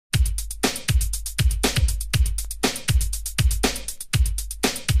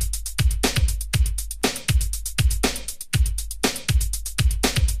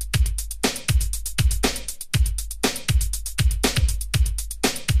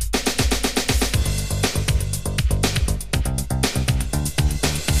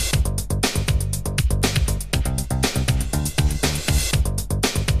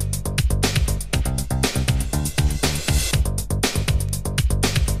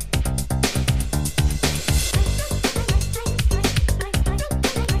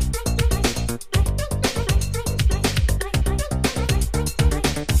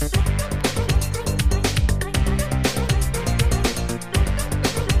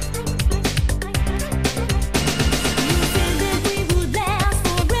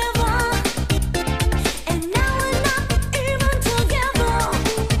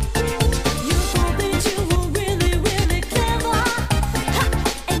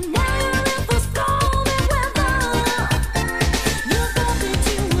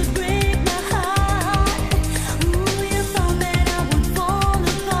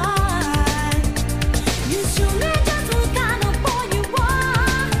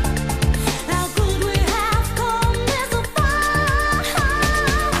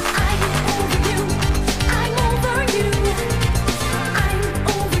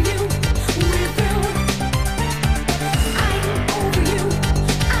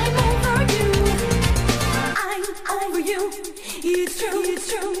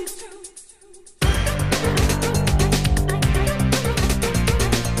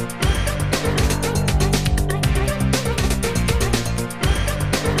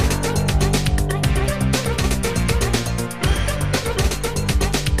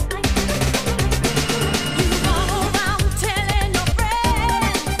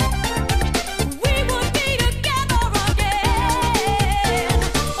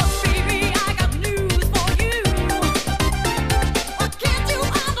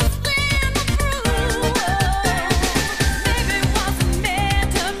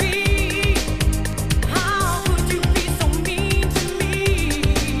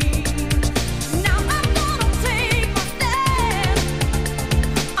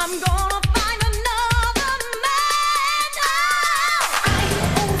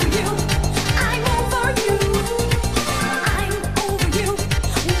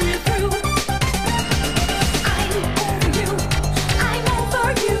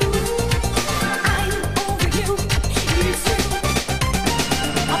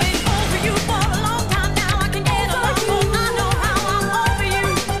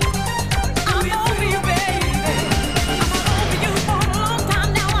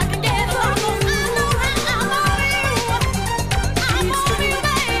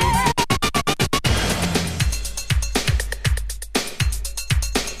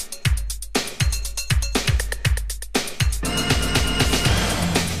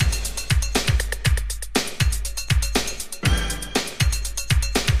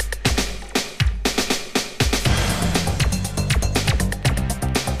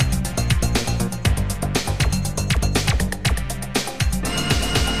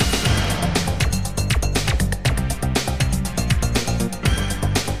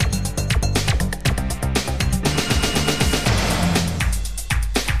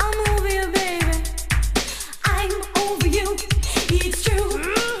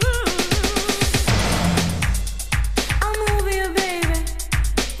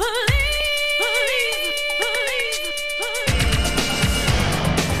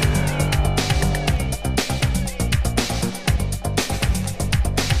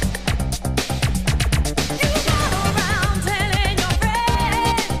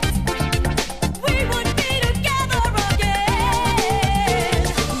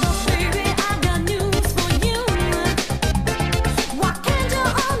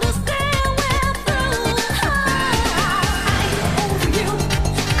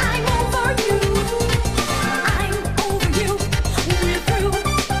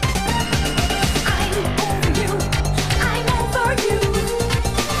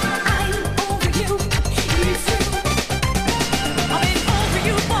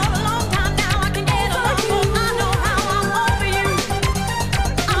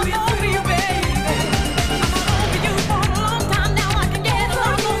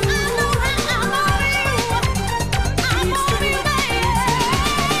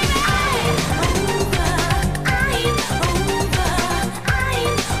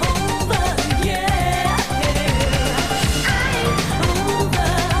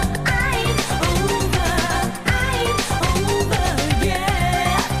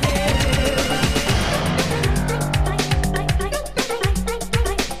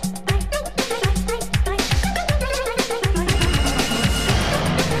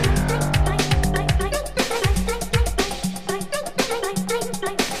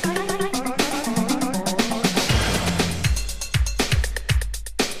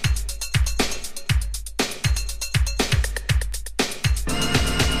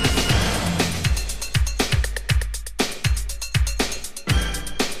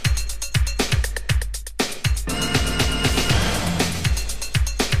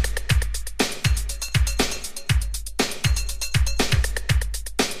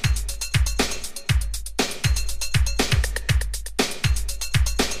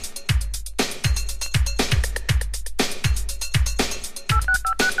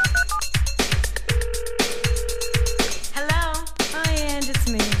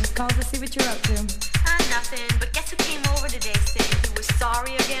What you're up to? Nothing, but guess who came over today saying he was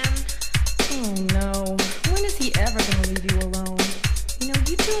sorry again? Oh no, when is he ever gonna leave you alone? You know,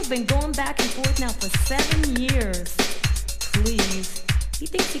 you two have been going back and forth now for 7 years. Please. He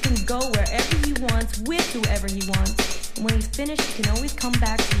thinks he can go wherever he wants, with whoever he wants. And when he's finished, he can always come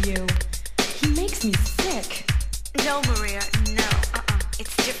back to you. He makes me sick. No, Maria, no.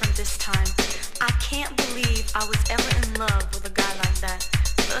 It's different this time. I can't believe I was ever in love with a guy like that.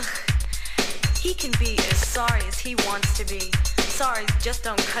 Ugh. He can be as sorry as he wants to be. Sorry just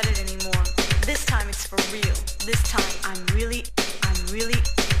don't cut it anymore. This time it's for real. This time I'm really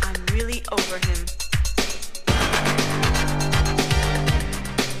over him.